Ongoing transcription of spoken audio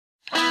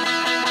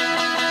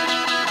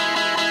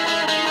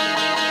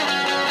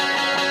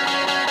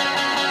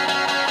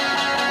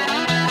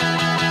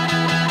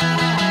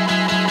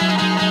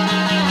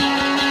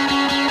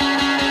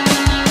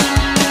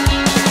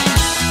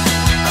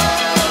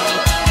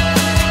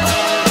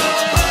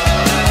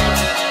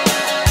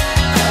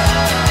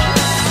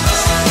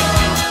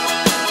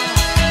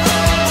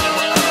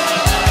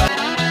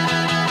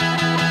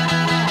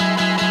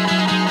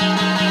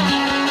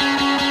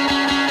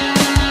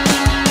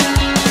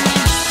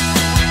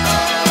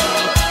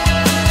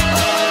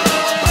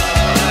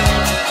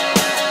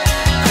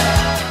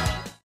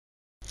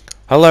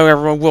Hello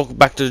everyone, welcome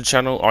back to the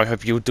channel. I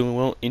hope you're doing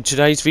well. In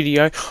today's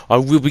video, I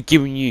will be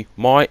giving you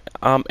my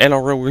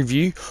NRL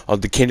review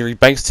of the Canterbury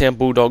Bankstown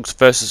Bulldogs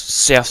versus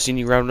South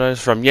Sydney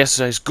Rabbitohs from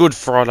yesterday's Good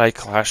Friday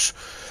clash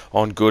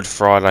on Good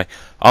Friday.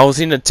 I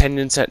was in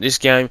attendance at this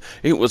game.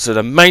 It was an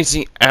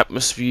amazing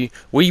atmosphere.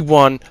 We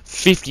won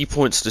 50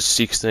 points to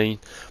 16.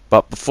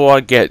 But before I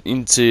get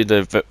into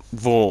the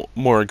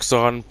more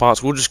exciting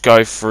parts, we'll just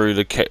go through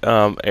the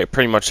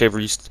pretty much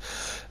every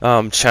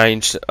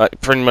change,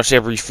 pretty much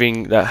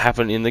everything that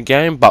happened in the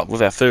game. But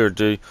without further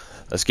ado,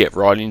 let's get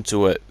right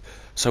into it.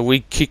 So we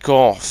kick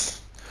off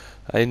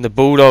in the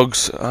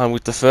Bulldogs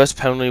with the first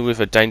penalty with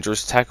a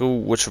dangerous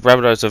tackle, which the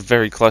Rabbitohs are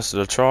very close to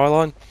the try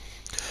line.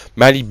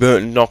 Matty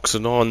Burton knocks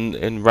it on,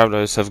 and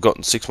Rabbitohs have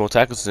gotten 6 more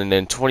tackles, and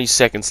then 20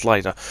 seconds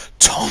later,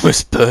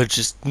 Thomas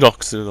Burgess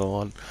knocks it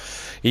on.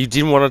 He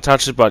didn't want to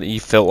touch it, but he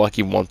felt like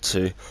he wanted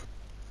to.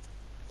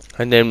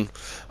 And then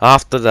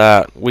after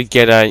that, we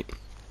get a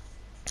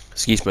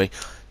scrum,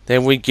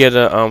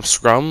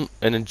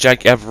 and then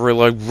Jake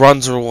Averillo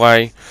runs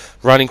away,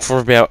 running for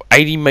about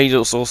 80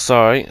 metres or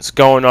so. It's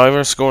going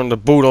over, scoring the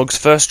Bulldogs'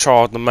 first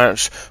try of the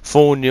match,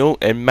 4-0,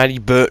 and Matty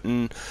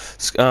Burton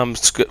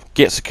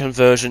gets a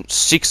conversion,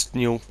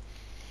 6-0.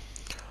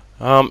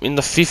 In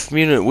the 5th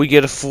minute, we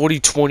get a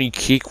 40-20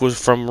 kick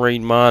from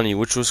Reid Marnie,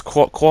 which was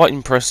quite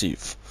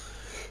impressive.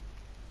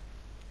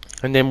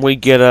 And then we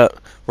get a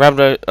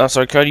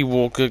Cody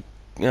Walker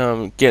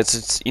gets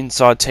it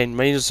inside 10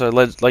 metres, so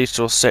leads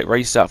to a set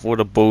restart for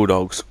the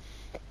Bulldogs.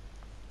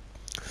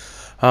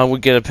 We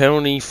get a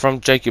penalty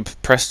from Jacob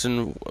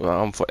Preston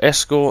for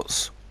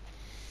escorts.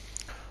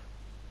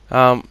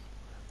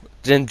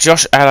 Then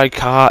Josh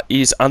Adokar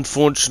is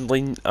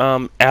unfortunately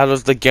out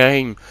of the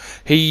game.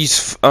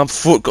 His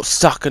foot got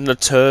stuck in the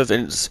turf,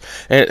 and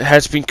it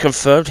has been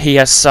confirmed he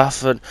has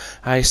suffered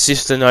a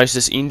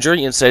cystinosis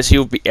injury, and says he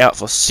will be out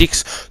for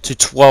 6 to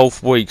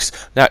 12 weeks.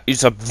 That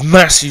is a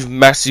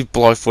massive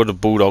blow for the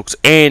Bulldogs,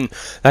 and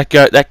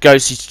that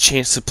goes his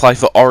chance to play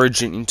for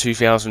Origin in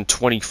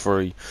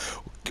 2023.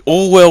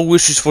 All well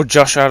wishes for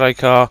Josh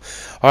Adokar.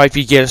 I hope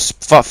he gets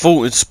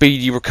full and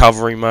speedy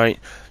recovery, mate.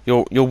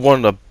 You're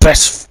one of the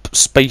best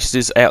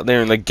speedsters out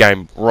there in the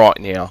game right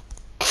now.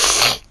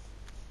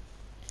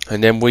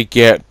 And then we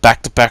get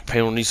back-to-back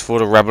penalties for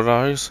the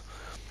Rabbitohs.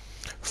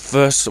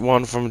 First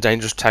one from a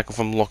dangerous tackle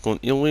from Lachlan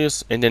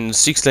Ilias, and then in the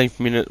 16th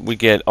minute we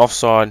get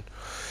offside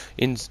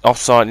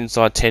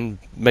inside 10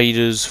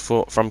 metres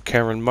from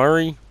Karen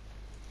Murray.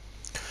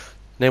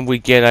 Then we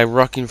get a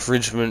ruck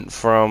infringement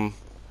from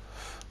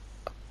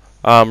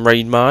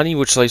Reid Marnie,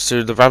 which leads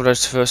to the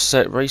Rabbitohs' first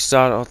set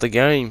restart of the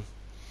game.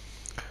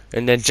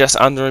 And then just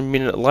under a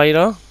minute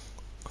later,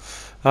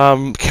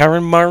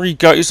 Karen Murray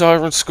goes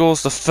over and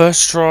scores the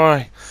first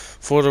try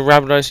for the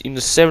Rabbitohs in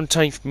the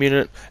 17th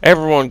minute.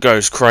 Everyone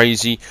goes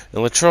crazy,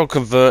 and Latrell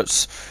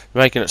converts,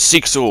 making it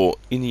 6-all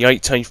in the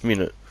 18th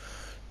minute.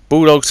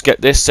 Bulldogs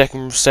get their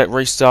second set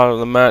restart of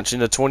the match in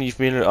the 20th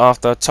minute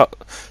after Tavia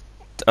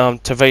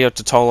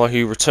Totola,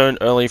 who returned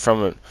early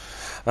from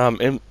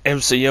an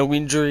MCL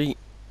injury,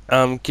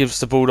 gives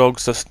the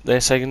Bulldogs their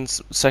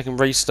second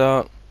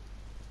restart.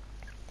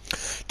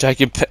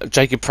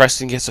 Jacob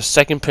Preston gets a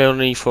second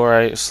penalty for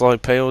a slow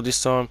peel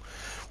this time.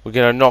 We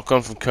get a knock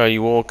on from Cody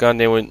Walker, and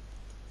then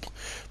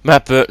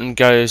Matt Burton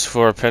goes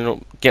for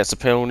gets a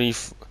penalty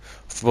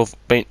for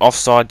being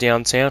offside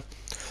downtown.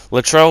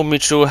 Latrell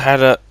Mitchell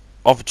had an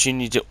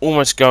opportunity to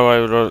almost go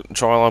over the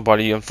try line, but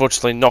he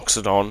unfortunately knocks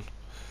it on.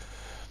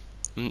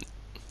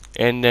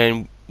 And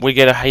then we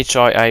get a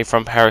HIA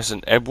from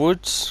Harrison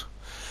Edwards,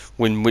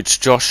 in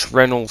which Josh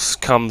Reynolds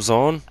comes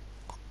on.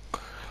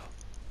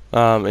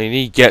 And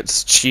he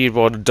gets cheered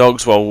by the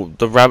Dogs. Well,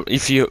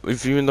 if you're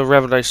in the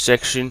Rabbitohs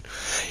section,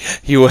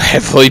 you were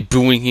heavily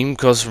booing him,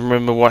 because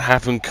remember what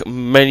happened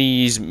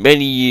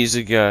many years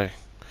ago,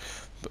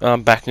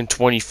 back in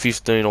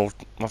 2015 or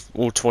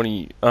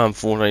 2014.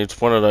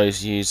 It's one of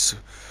those years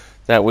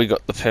that we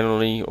got the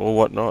penalty or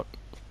whatnot.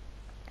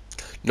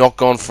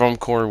 Knock on from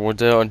Corey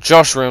Waddell, and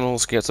Josh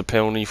Reynolds gets a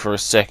penalty for a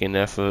second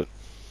effort,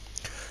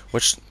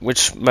 which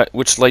leads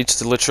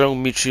to Latrell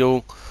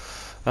Mitchell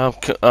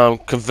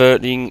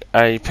converting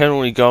a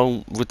penalty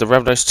goal, with the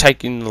Rabbitohs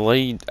taking the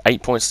lead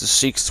 8 points to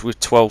 6 with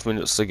 12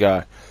 minutes to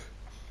go.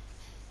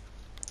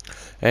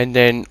 And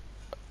then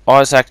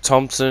Isaac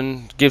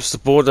Thompson gives the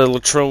ball to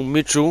Latrell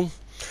Mitchell,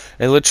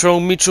 and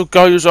Latrell Mitchell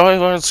goes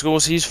over and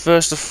scores his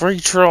first of 3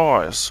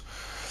 tries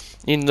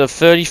in the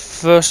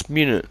 31st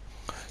minute,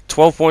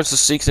 12 points to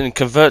 6, and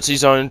converts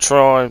his own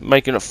try,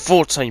 making it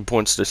 14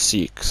 points to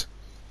 6.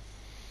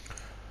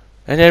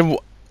 And then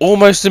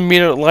almost a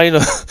minute later,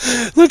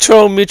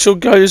 Latrell Mitchell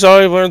goes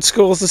over and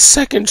scores his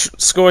second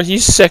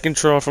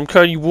try from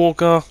Cody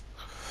Walker.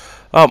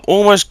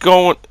 Almost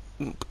going,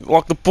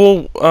 like the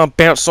ball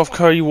bounced off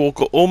Cody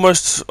Walker,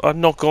 almost a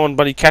knock on,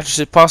 but he catches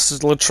it,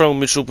 passes Latrell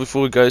Mitchell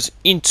before he goes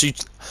into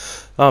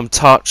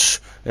touch,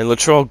 and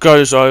Latrell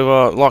goes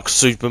over like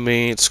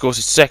Superman, scores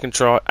his second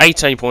try,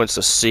 18 points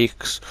to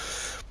 6.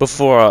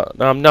 before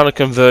another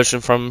conversion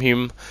from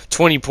him.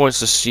 20 points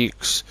to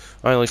 6.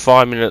 Only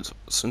 5 minutes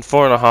and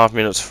 4.5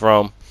 minutes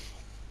from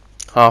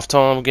half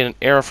time. We get an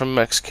error from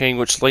Max King,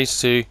 which leads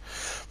to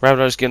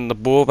Rabbitohs getting the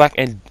ball back.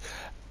 And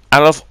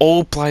out of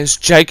all players,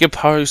 Jacob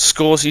Ho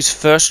scores his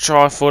first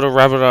try for the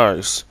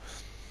Rabbitohs.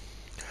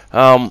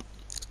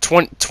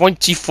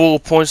 24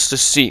 points to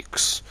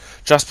 6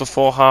 just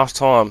before half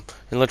time.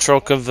 And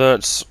Latrell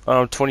converts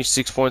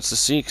 26 points to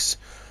 6.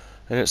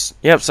 And so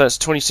it's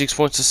 26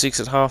 points to 6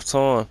 at half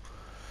time.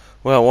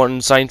 Well, what an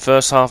insane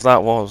first half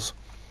that was.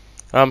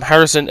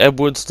 Harrison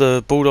Edwards,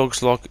 the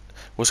Bulldogs lock,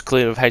 was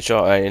cleared of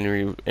HRA and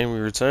he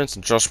returns,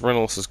 and Josh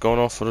Reynolds has gone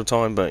off for the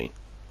time being.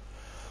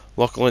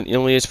 Lachlan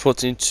Ilias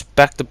puts in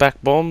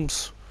back-to-back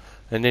bombs,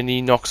 and then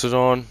he knocks it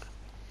on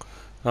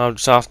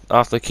just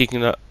after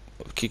kicking a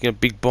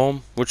big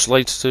bomb, which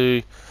leads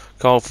to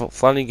Kyle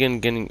Flanagan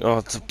getting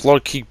it's a lot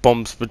of kick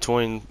bombs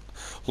between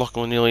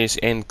Lachlan Ilias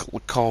and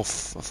Kyle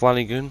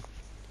Flanagan.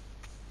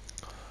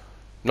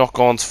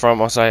 Knock-ons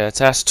from Isaiah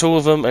Tass, 2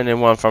 of them, and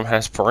then 1 from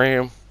Has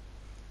Param.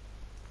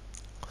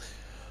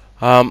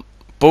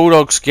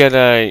 Bulldogs get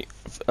a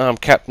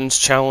captain's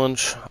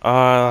challenge.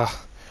 I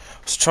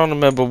was trying to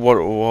remember what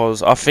it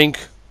was. I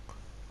think.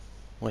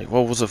 Wait,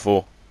 what was it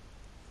for?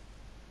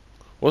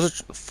 Was it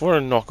for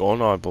a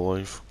knock-on, I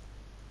believe?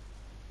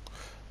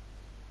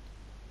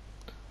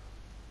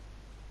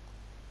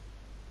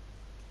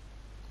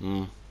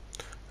 And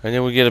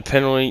then we get a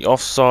penalty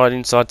offside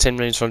inside 10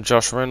 minutes from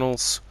Josh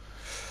Reynolds.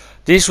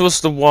 This was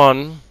the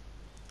one.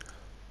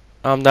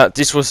 That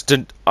this was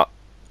the.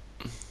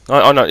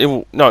 It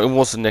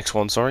was the next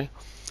one. Sorry.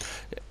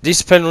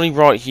 This penalty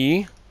right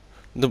here,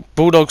 the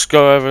Bulldogs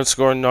go over and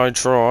score a no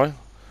try.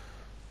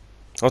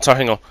 Oh, sorry,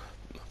 hang on.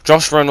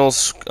 Josh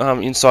Reynolds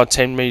inside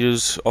 10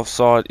 meters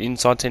offside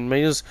inside 10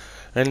 meters,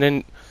 and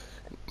then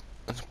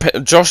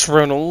Josh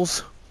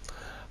Reynolds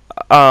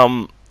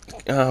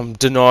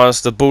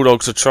denies the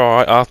Bulldogs a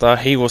try after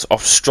he was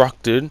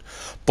obstructed,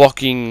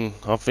 blocking,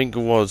 I think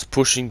it was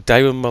pushing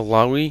David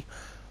Malawi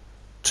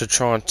to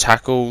try and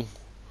tackle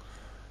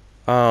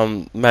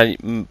I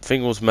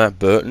think it was Matt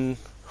Burton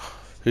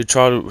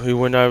who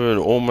went over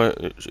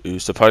and who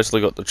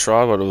supposedly got the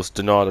try, but it was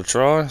denied a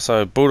try.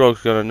 So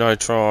Bulldogs got a no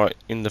try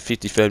in the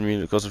 53rd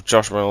minute because of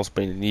Josh Reynolds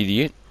being an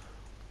idiot.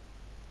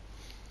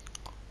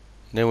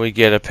 Then we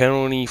get a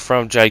penalty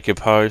from Jacob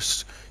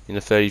Host in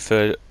the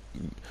 33rd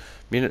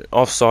minute,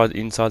 offside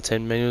inside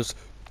 10 metres.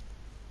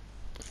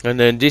 And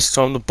then this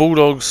time the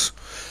Bulldogs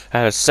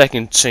had a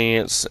second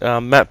chance.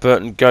 Matt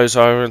Burton goes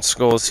over and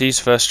scores his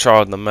first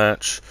try in the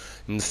match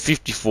in the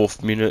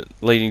 54th minute,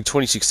 leading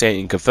 26-10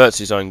 and converts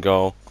his own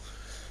goal.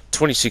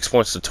 26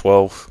 points to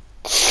 12.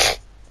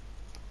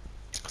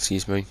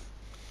 Excuse me.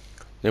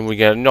 Then we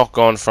get a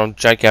knock-on from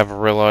Jake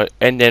Averillo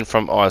and then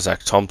from Isaac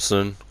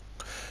Thompson.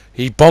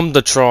 He bombed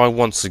the try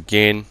once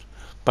again,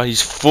 but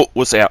his foot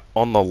was out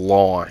on the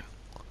line.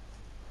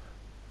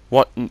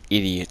 What an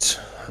idiot.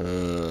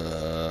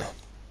 Then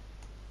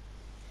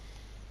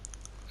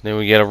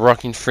we get a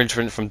rock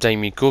infringement from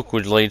Damien Cook,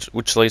 which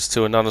leads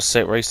to another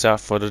set restart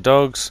for the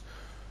Dogs.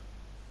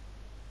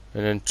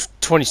 And then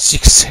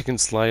 26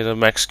 seconds later,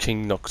 Max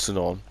King knocks it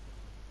on.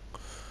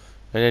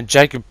 And then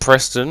Jacob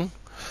Preston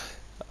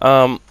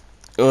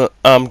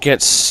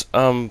gets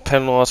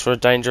penalised for a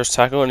dangerous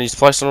tackle, and he's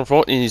placed on a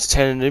report in his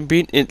 10 and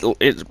bin. It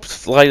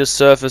later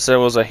surfaced there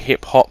was a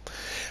hip hop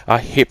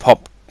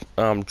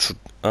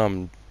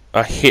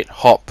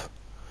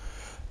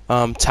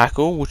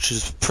tackle, which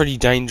is pretty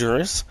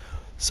dangerous.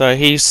 So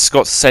he's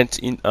got sent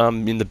in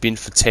the bin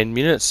for 10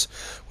 minutes,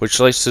 which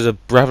leads to the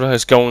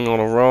Rabbitohs going on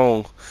a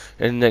roll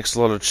and next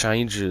lot of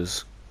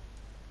changes.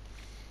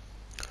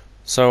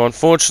 So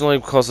unfortunately,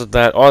 because of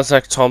that,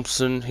 Isaac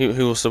Thompson,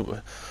 who was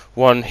the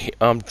one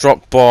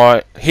dropped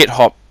by hip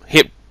hop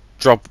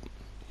drop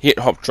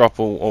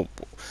tackle.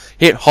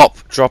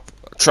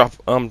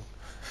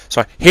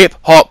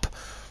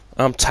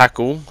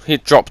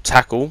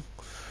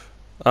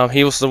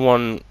 He was the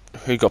one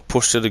who got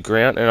pushed to the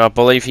ground, and I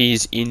believe he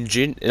is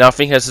injured.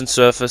 Nothing hasn't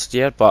surfaced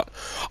yet, but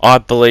I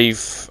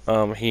believe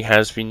he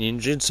has been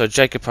injured. So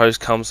Jacob Post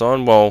comes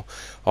on while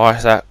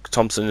Isaac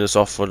Thompson is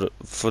off for the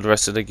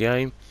rest of the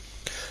game.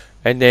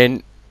 And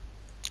then,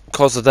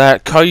 because of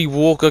that, Cody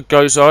Walker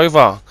goes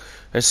over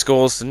and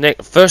scores the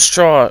first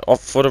try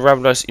for the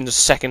Rabbitohs in the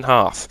second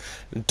half.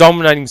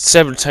 Dominating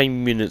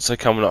 17 minutes are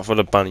coming up for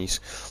the Bunnies.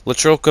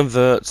 Latrell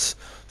converts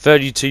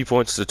 32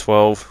 points to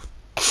 12.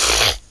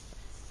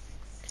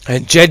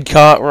 And Jed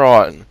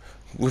Cartwright,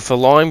 with a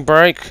line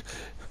break,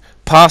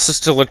 passes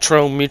to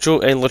Latrell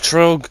Mitchell, and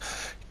Latrell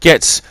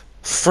gets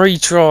 3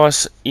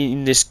 tries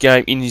in this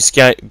game,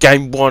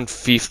 game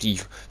 150,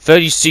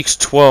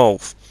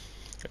 36-12,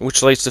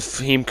 which leads to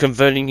him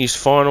converting his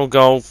final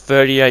goal,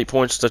 38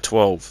 points to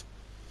 12.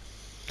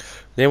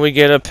 Then we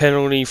get a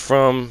penalty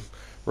from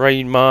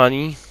Ray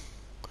Marnie,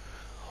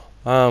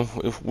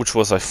 which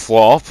was a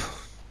flop,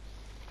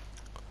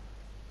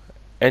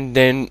 and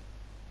then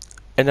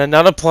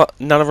another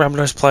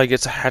Rabbitohs player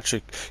gets a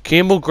hat-trick.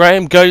 Campbell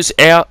Graham goes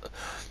out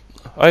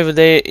over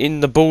there in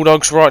the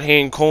Bulldogs right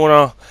hand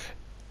corner,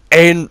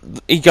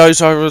 and he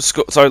goes over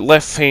so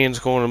left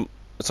hand corner.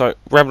 So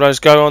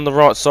Rabbitohs go on the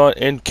right side,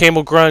 and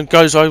Campbell Graham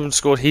goes over and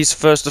scored his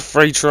first of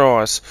 3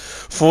 tries,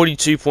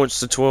 42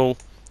 points to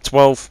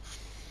 12.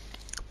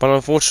 But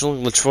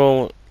unfortunately,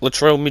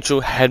 Latrell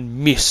Mitchell had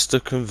missed the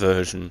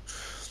conversion.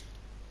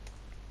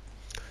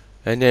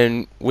 And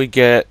then we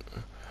get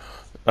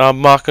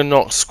marker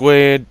knock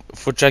squared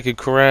for Jacob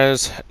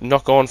Carraz,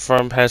 knock on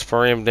from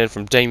Hasparam, then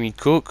from Damien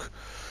Cook.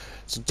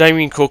 So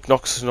Damien Cook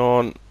knocks it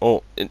on,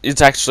 or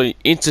it's actually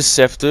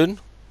intercepted,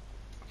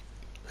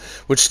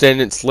 which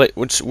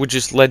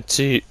just led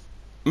to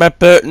Matt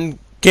Burton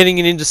getting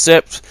an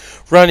intercept,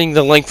 running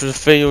the length of the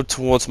field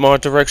towards my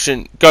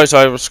direction, goes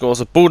over and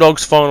scores a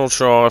Bulldogs final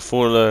try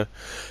for the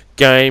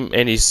game,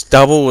 and his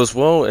double as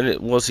well, and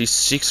it was his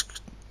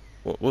sixth.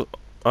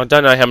 I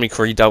don't know how many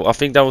career double. I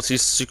think that was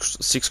his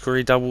sixth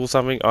career double or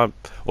something,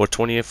 or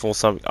 20th or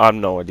something. I have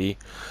no idea.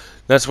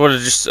 That's what it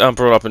just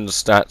brought up in the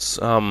stats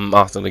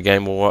after the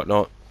game or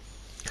whatnot.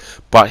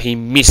 But he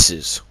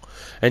misses,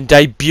 and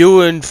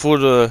debuting for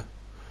the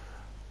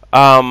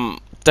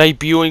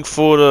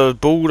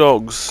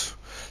Bulldogs,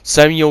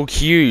 Samuel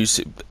Hughes,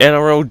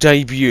 NRL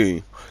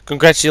debut.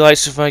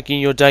 Congratulations for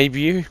making your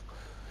debut.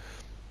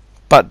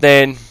 But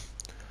then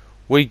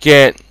we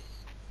get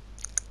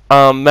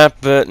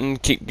Matt Burton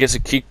gets a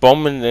kick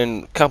bomb, and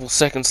then a couple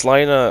seconds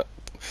later,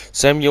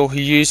 Samuel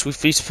Hughes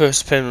with his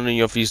first penalty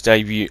of his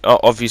debut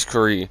of his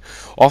career,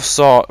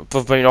 offside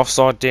for being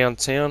offside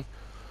downtown.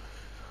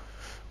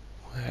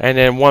 And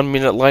then 1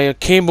 minute later,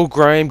 Campbell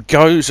Graham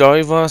goes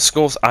over,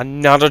 scores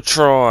another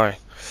try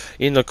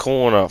in the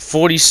corner,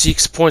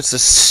 46 points to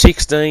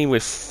 16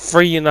 with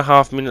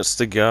 3.5 minutes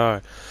to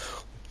go.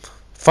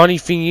 Funny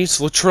thing is,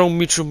 Latrell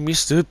Mitchell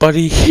missed it, but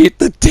he hit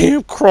the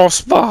damn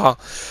crossbar.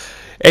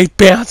 It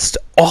bounced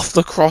off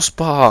the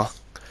crossbar.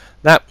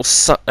 That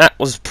was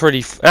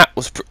pretty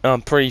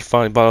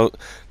funny, but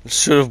it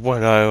should have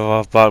went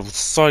over. But it was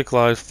so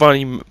close.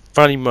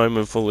 Funny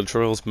moment for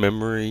Latrell's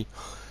memory.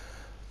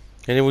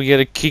 And then we get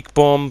a kick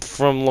bomb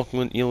from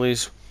Lachlan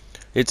Illies.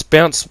 It's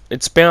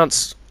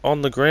bounced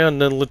on the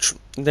ground.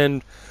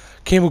 Then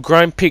Campbell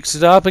Graham picks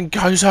it up and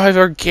goes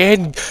over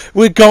again.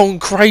 We're going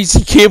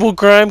crazy. Campbell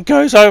Graham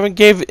goes over and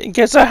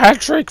gets a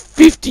hat trick.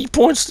 50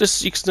 points to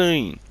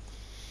 16.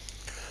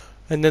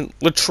 And then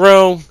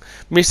Latrell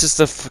misses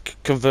the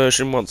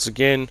conversion once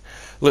again.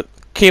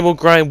 Campbell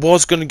Graham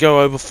was going to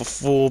go over for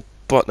 4,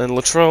 but then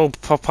Latrell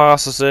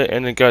passes it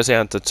and it goes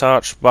out to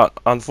touch. But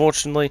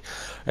unfortunately,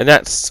 and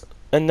that's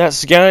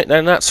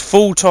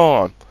full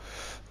time.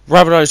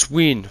 Rabbitohs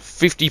win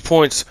 50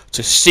 points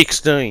to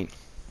 16.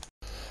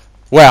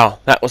 Wow,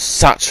 that was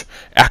such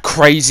a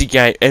crazy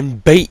game,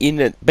 and being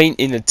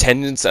in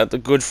attendance at the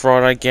Good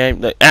Friday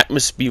game. The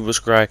atmosphere was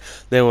great.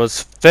 There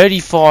was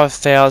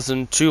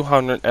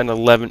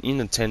 35,211 in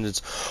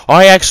attendance.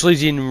 I actually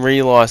didn't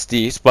realise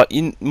this, but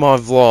in my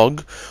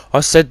vlog,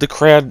 I said the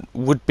crowd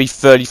would be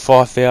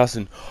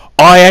 35,000.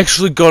 I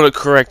actually got it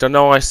correct. I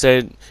know I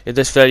said if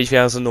there's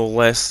 30,000 or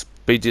less,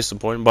 be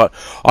disappointed, but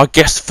I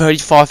guessed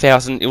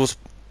 35,000. It was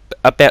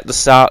about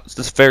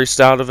the very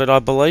start of it, I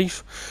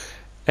believe.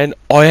 And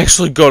I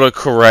actually got it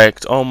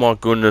correct. Oh my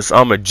goodness,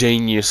 I'm a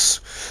genius.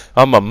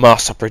 I'm a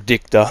master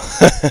predictor.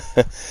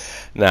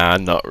 Nah,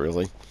 not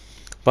really.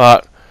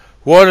 But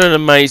what an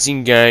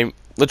amazing game.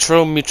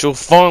 Latrell Mitchell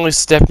finally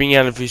stepping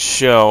out of his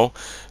shell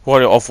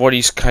of what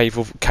he's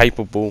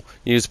capable.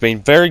 He has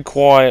been very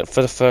quiet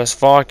for the first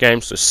 5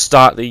 games to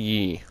start the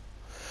year.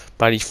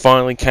 But he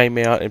finally came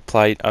out and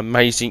played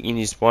amazing in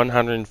his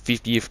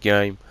 150th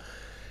game.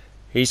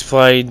 He's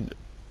played,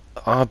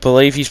 I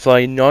believe he's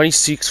played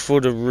 96 for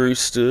the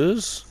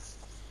Roosters.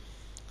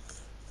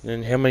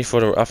 And how many for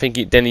the... I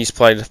think then he's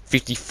played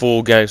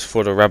 54 games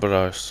for the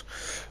Rabbitohs.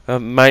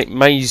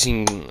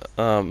 Amazing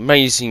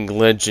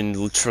legend,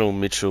 Latrell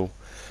Mitchell.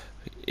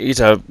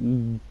 He's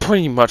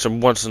pretty much a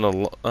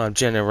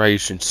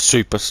once-in-a-generation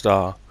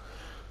superstar.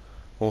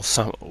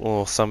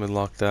 Or something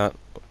like that.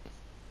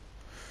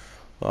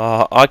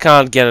 I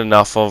can't get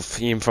enough of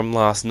him from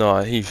last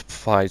night. He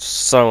played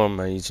so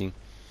amazing.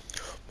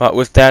 But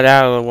with that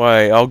out of the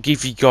way, I'll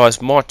give you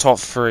guys my top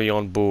 3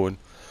 on board.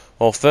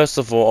 Well, first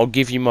of all, I'll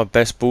give you my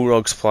best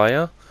Bulldogs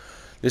player.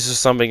 This is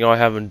something I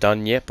haven't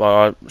done yet, but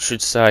I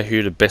should say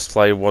who the best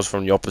player was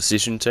from the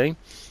opposition team.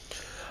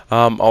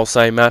 I'll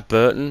say Matt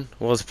Burton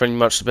was pretty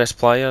much the best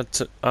player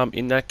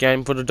in that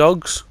game for the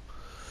Dogs,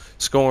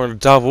 scoring a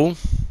double.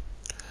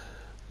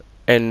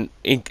 And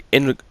in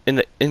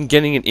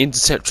getting an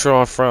intercept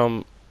try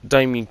from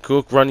Damien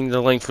Cook, running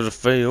the length of the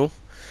field,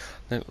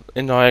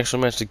 and I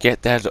actually managed to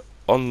get that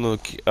on the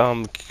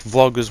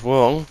vlog as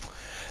well.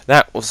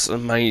 That was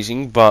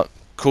amazing, but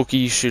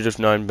Cookie should have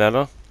known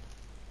better.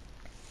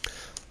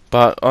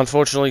 But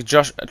unfortunately,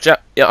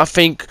 I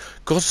think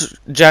because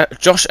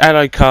Josh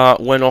Adokar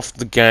went off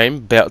the game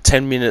about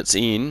 10 minutes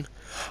in,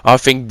 I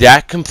think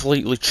that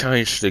completely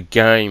changed the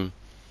game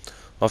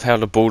of how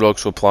the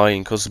Bulldogs were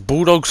playing. Because the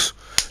Bulldogs,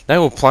 they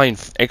were playing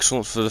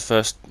excellent for the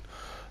first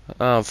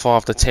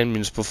 5 to 10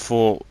 minutes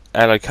before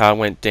Adokar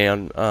went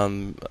down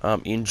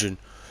injured.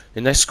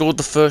 And they scored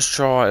the first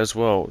try as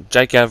well.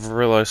 Jake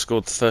Averillo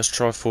scored the first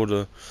try for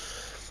the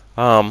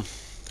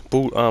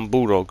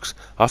Bulldogs.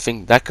 I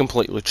think that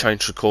completely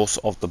changed the course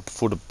of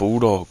for the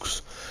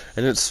Bulldogs.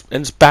 And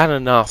it's bad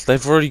enough.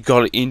 They've already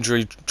got an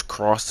injury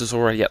crisis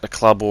already at the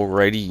club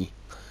already.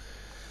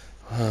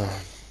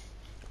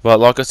 But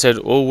like I said,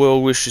 all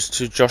well wishes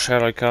to Josh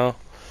Adokar.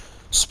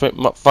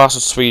 Fast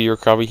and speedy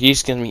recovery.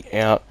 He's going to be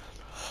out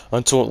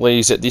until it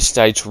leaves at this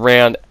stage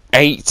round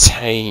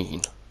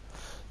 18.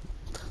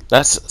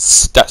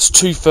 That's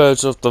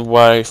 2/3 of the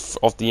way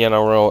of the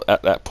NRL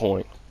at that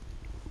point.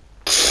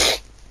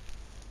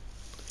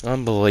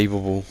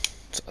 Unbelievable.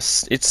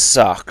 It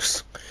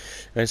sucks.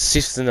 And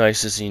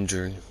cystinosis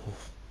injury.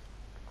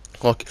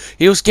 Like,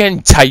 he was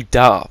getting taped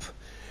up.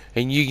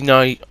 And you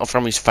know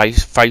from his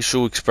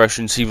facial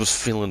expressions he was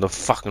feeling the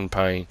fucking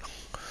pain.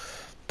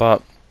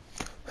 But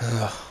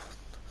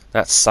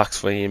that sucks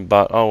for him.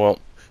 But oh well,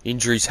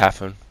 injuries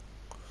happen.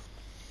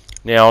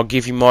 Now I'll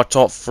give you my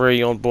top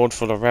 3 on board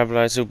for the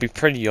Rabbitohs. It'll be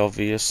pretty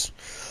obvious.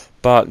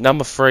 But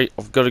number 3,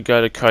 I've got to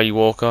go to Cody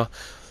Walker,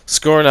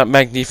 scoring that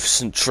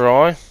magnificent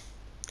try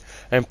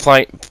and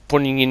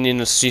putting in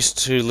an assist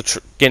to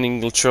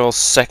getting Latrell's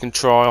second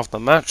try off the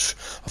match.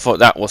 I thought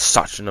that was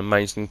such an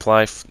amazing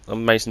play,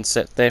 amazing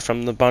set there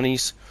from the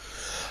Bunnies.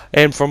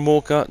 And from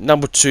Walker,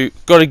 number 2,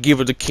 got to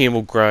give it to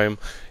Campbell Graham.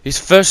 He's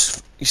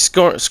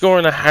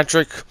scoring a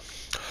hat-trick.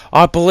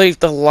 I believe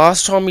the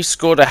last time he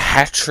scored a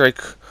hat-trick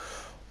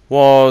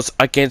was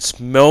against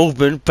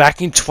Melbourne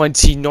back in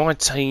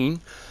 2019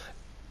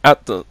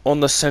 at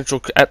the Central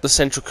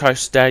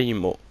Coast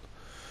Stadium.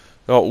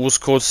 It was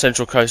called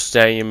Central Coast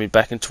Stadium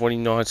back in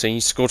 2019. He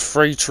scored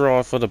 3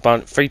 tries for the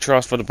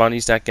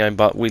Bunnies that game,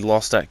 but we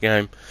lost that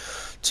game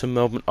to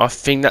Melbourne. I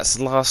think that's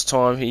the last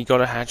time he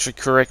got a hat-trick.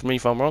 Correct me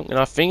if I'm wrong. And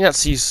I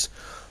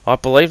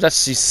believe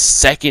that's his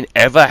second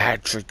ever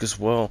hat-trick as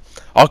well.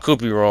 I could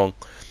be wrong.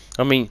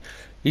 I mean,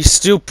 he's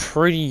still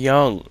pretty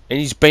young, and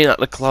he's been at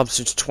the club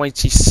since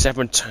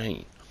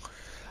 2017.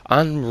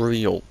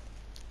 Unreal.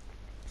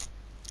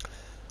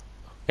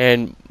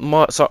 And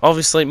so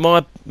obviously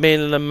my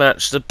man of the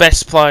match, the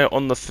best player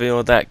on the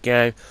field that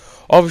game,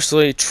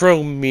 obviously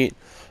Trill Mitt,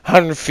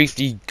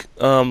 150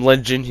 game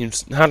legend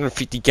himself,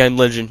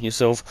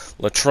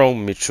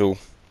 Latrell Mitchell.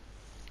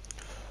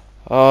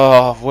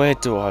 Oh, where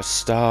do I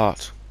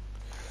start?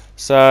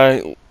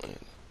 So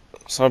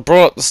I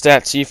brought up the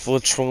stats here for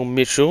Latrell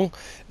Mitchell.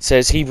 It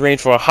says he ran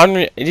for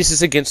 100. This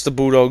is against the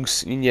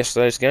Bulldogs in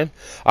yesterday's game.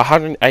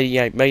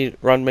 188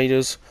 run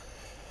meters,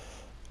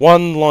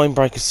 1 line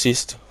break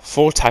assist,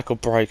 4 tackle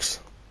breaks,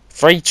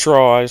 3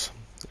 tries,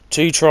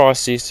 2 try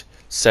assists,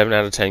 7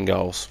 out of 10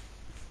 goals.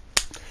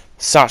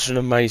 Such an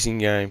amazing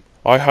game.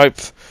 I hope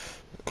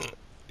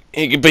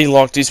it could be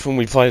like this when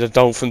we play the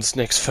Dolphins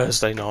next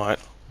Thursday night.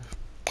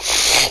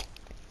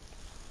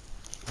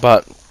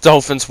 But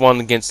Dolphins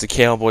won against the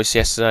Cowboys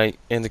yesterday,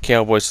 and the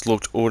Cowboys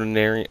looked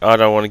ordinary. I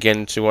don't want to get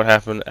into what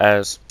happened,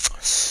 as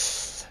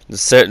the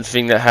certain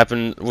thing that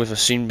happened with a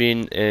sin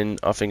bin, and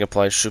I think a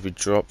player should be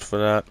dropped for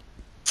that.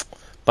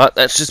 But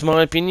that's just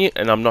my opinion,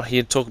 and I'm not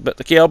here to talk about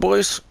the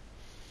Cowboys.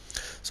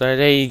 So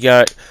there you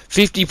go.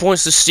 50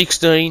 points to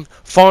 16.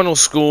 Final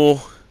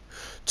score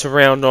to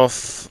round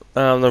off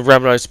the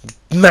Rabbitohs'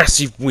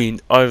 massive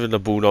win over the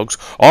Bulldogs.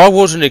 I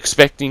wasn't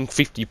expecting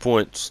 50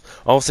 points.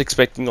 I was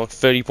expecting like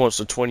 30 points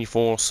to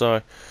 24.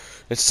 So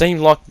it seemed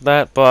like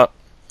that, but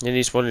it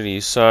is what it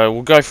is. So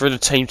we'll go through the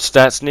team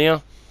stats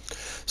now.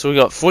 So we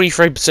got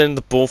 43% of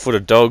the ball for the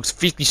Dogs,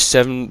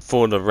 57%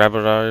 for the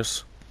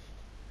Rabbitohs.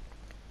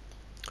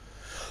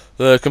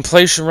 The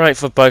completion rate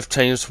for both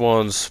teams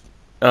was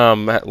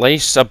at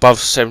least above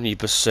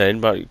 70%,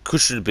 but it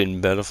should have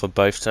been better for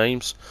both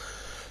teams.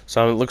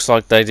 So it looks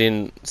like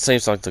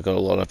seems like they got a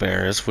lot of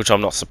errors, which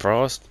I'm not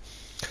surprised.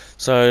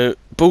 So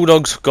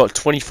Bulldogs got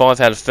 25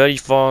 out of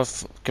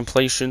 35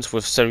 completions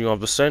with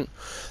 71%.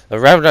 The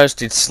Rabbitohs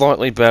did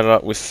slightly better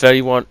with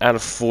 31 out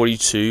of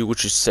 42,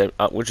 which is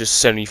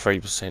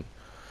 73%.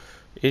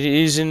 It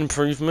is an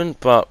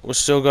improvement, but we're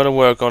still got to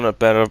work on it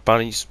better,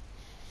 Bunnies.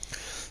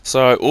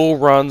 So all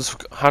runs,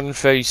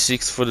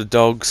 136 for the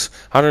Dogs,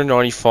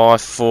 195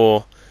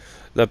 for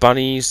the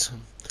Bunnies.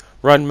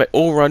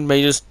 All run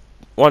meters,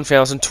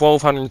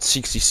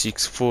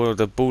 1,266 for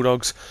the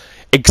Bulldogs.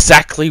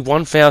 Exactly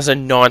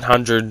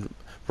 1,900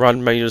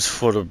 run meters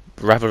for the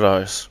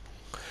Rabbitohs.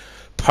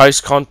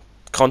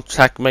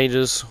 Post-contact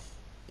meters,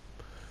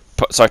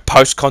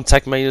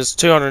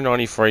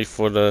 293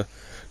 for the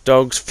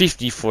Dogs,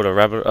 50 for the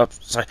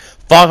Rabbitohs.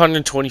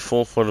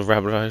 524 for the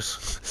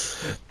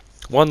Rabbitohs.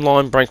 Only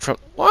one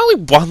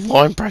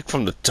line break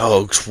from the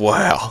Dogs,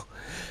 wow.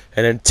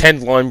 And then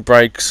 10 line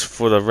breaks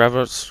for the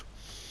Rabbits.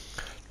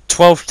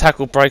 12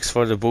 tackle breaks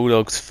for the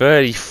Bulldogs,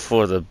 30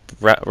 for the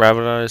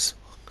Rabbitohs.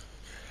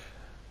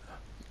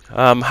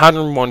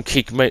 101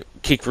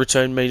 kick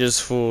return meters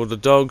for the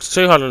Dogs,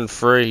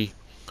 203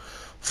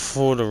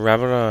 for the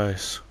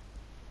Rabbitohs.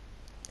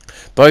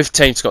 Both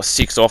teams got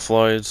 6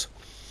 offloads.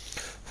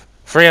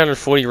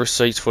 340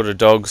 receipts for the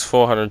Dogs,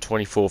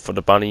 424 for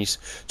the Bunnies.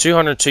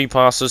 202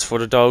 passes for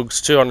the Dogs,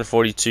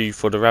 242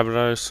 for the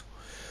Rabbitohs.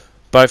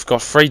 Both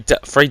got three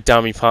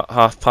dummy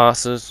half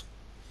passes.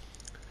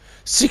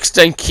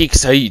 16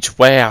 kicks each.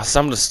 Wow,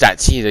 some of the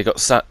stats here, they got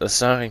the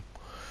same.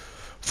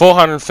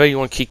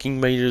 431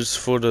 kicking meters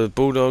for the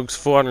Bulldogs,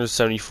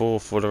 474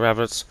 for the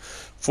Rabbits.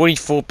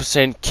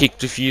 44% kick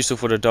defusal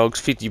for the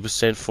Dogs,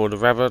 50% for the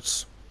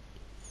Rabbits.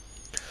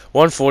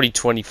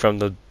 140-20 from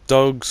the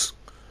Dogs.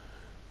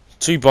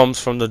 2 bombs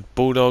from the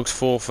Bulldogs,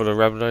 4 for the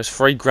Rabbitohs.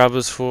 3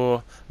 grubbers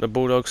for the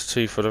Bulldogs,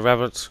 2 for the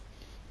Rabbits.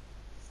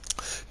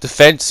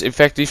 Defense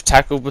effective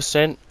tackle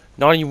percent,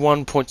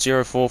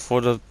 91.04 for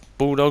the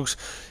Bulldogs,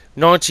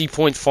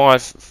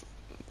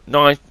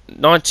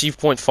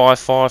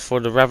 90.55 for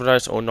the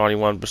Rabbitohs, or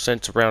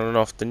 91% to round it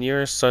off the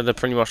nearest, so they're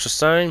pretty much the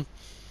same.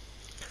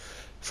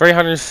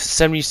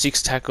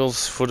 376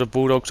 tackles for the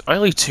Bulldogs,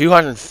 only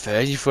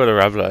 230 for the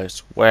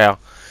Rabbitohs. Wow.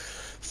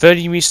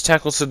 30 missed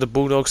tackles to the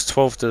Bulldogs,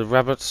 12 to the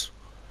Rabbits.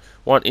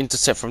 1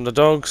 intercept from the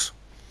Dogs.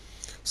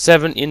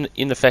 7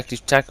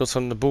 ineffective tackles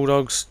from the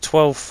Bulldogs,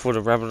 12 for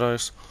the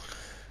Rabbitohs.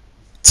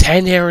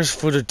 10 errors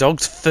for the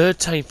Dogs,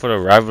 13 for the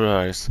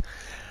Rabbitohs.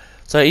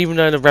 So even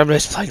though the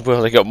Rabbitohs played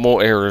well, they got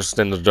more errors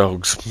than the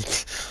Dogs.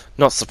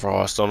 Not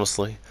surprised,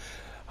 honestly.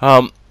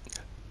 11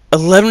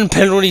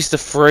 penalties to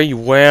 3.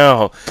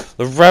 Wow.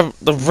 The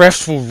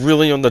refs were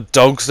really on the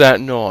Dogs that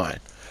night.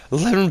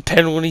 11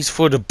 penalties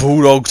for the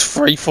Bulldogs,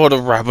 3 for the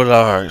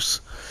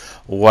Rabbitohs.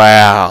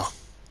 Wow.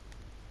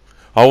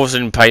 I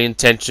wasn't paying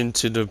attention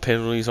to the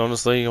penalties,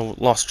 honestly. I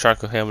lost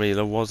track of how many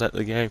there was at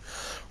the game.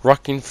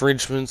 Ruck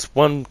infringements,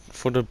 1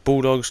 for the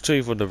Bulldogs,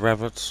 2 for the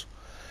Rabbits.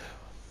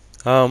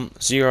 0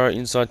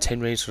 inside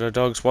 10 metres for the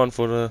Dogs, 1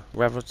 for the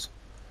Rabbits.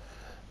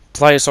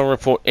 Players on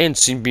report and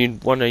sin bin,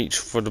 1 each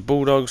for the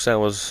Bulldogs. That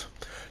was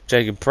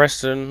Jacob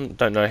Preston.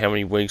 Don't know how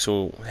many weeks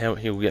or how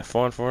he'll get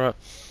fined for it.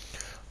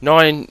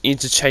 9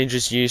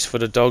 interchanges used for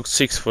the Dogs,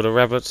 6 for the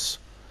Rabbits.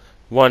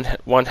 1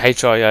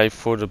 HIA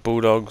for the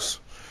Bulldogs.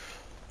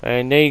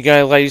 And there you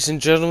go, ladies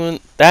and gentlemen.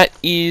 That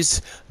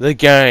is the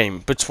game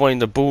between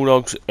the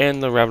Bulldogs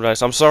and the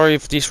Rabbitohs. I'm sorry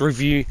if this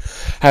review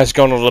has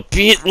gone on a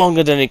bit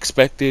longer than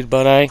expected,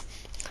 but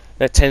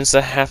that tends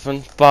to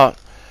happen. But,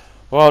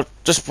 well,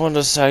 just wanted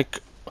to say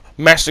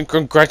massive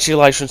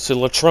congratulations to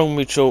Latrell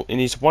Mitchell in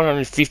his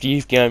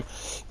 150th game,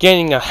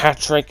 getting a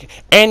hat-trick,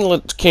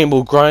 and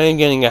Campbell Graham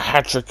getting a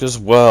hat-trick as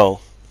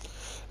well.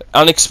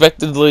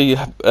 Unexpectedly,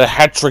 a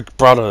hat-trick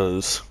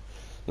brothers.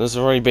 There's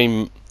already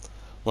been...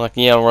 like,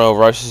 the NRL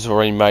roast is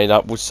already made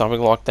up with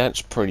something like that.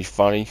 It's pretty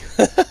funny.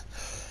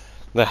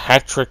 The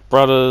hat-trick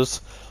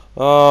brothers.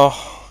 Oh,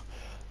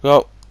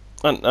 well,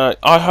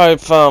 I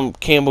hope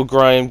Campbell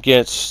Graham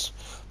gets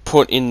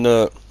put in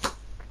the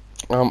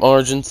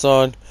Origin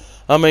side.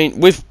 I mean,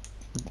 with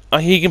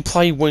he can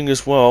play wing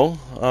as well,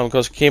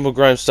 because Campbell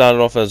Graham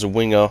started off as a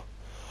winger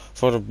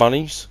for the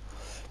Bunnies.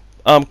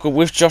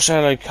 With Josh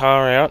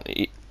Adokar out,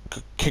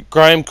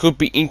 Graham could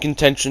be in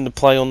contention to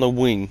play on the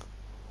wing.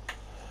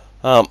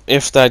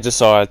 If they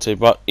decide to,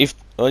 but if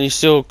you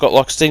still got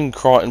like Stephen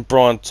Crichton,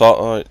 Brian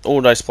Todd,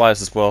 all those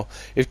players as well.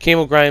 If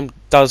Campbell Graham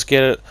does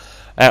get it,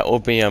 that will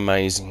be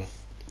amazing.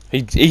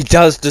 He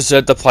does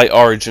deserve to play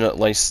Origin at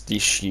least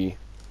this year,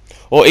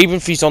 or even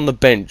if he's on the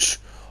bench,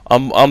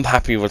 I'm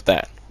happy with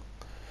that.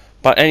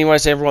 But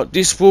anyways, everyone,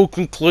 this will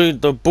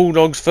conclude the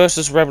Bulldogs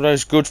versus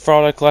Rabbitohs Good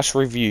Friday Clash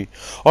review.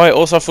 I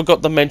also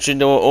forgot to mention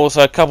there were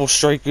also a couple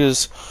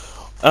streakers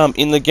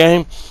in the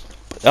game.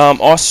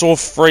 I saw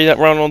 3 that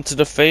ran onto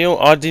the field.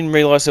 I didn't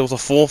realise there was a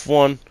 4th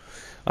one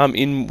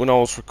when I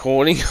was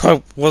recording.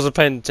 I wasn't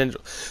paying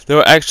attention. There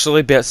were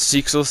actually about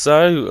 6 or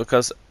so,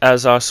 because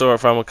as I saw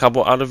it from a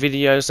couple other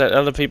videos that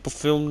other people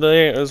filmed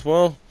there as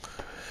well.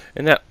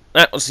 And that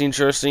was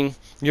interesting.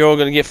 You're all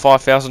going to get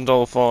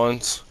 $5,000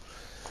 fines.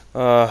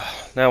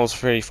 That was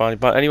pretty funny.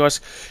 But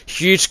anyways,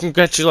 huge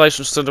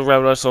congratulations to the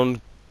Rabbitohs on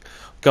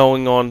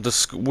going on to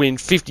win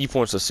 50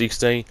 points to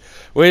 16.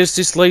 Where does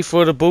this leave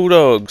for the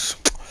Bulldogs?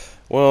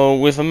 Well,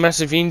 with a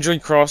massive injury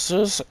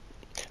crisis,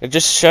 it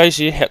just shows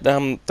you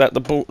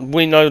that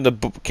we know the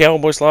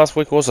Cowboys last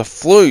week was a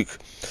fluke.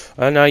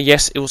 I know,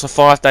 yes, it was a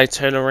 5-day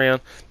turnaround,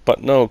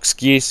 but no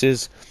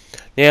excuses.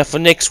 Now, for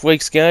next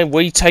week's game,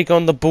 we take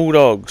on the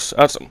Bulldogs.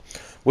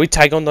 We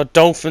take on the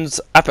Dolphins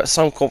up at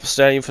Suncorp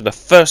Stadium for the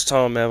first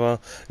time ever.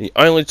 The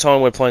only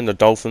time we're playing the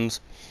Dolphins.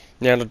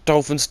 Now, the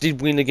Dolphins did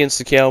win against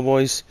the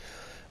Cowboys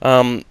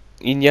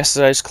in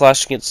yesterday's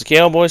clash against the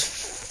Cowboys.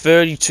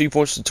 32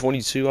 points to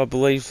 22, I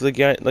believe the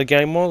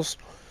game was.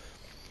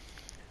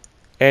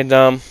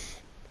 And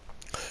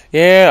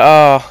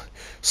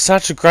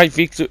such a great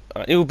victory.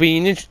 It will be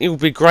a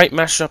great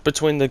matchup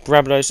between the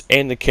Rabbitohs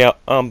and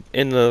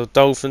the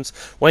Dolphins.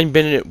 Wayne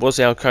Bennett was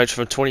our coach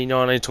from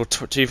 2019 to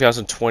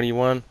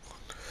 2021,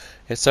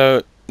 and so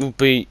it will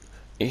be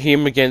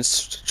him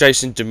against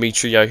Jason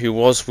Demetrio, who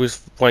was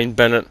with Wayne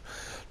Bennett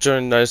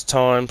during those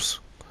times.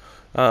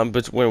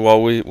 But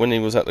when he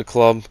was at the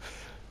club.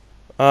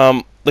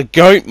 The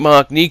GOAT,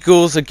 Mark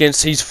Nichols,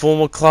 against his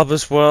former club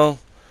as well.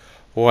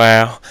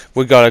 Wow,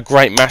 we got a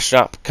great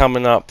mashup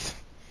coming up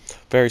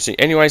very soon.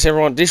 Anyways,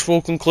 everyone, this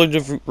will conclude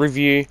the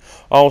review.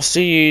 I'll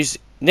see you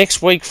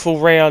next week for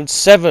round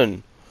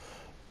 7.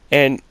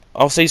 And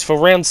I'll see you for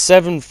round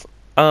 7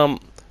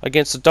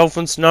 against the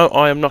Dolphins. No,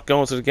 I am not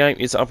going to the game.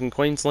 It's up in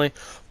Queensland.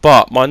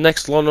 But my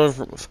next lot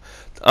of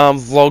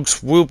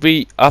vlogs will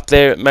be up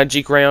there at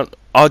Magic Round.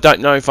 I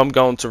don't know if I'm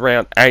going to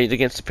round 8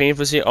 against the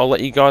Panthers here. I'll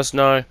let you guys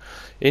know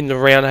in the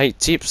round 8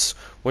 tips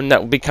when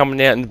that will be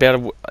coming out in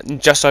about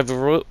just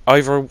over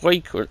a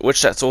week,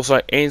 which that's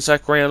also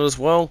Anzac round as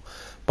well.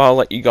 But I'll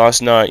let you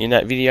guys know in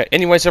that video.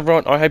 Anyways,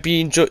 everyone, I hope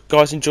you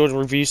guys enjoyed the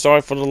review.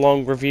 Sorry for the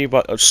long review,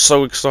 but it's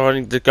so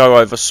exciting to go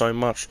over so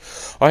much.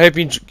 I hope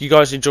you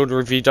guys enjoyed the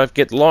review. Don't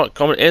forget to like,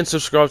 comment, and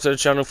subscribe to the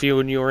channel if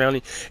you're new around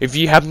here. If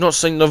you have not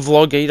seen the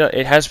vlog either,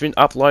 it has been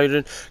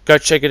uploaded. Go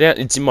check it out.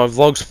 It's in my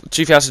vlogs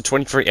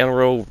 2023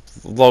 NRL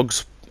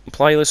vlogs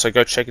playlist, so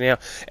go check it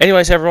out.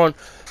 Anyways, everyone,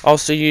 I'll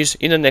see you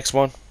in the next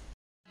one.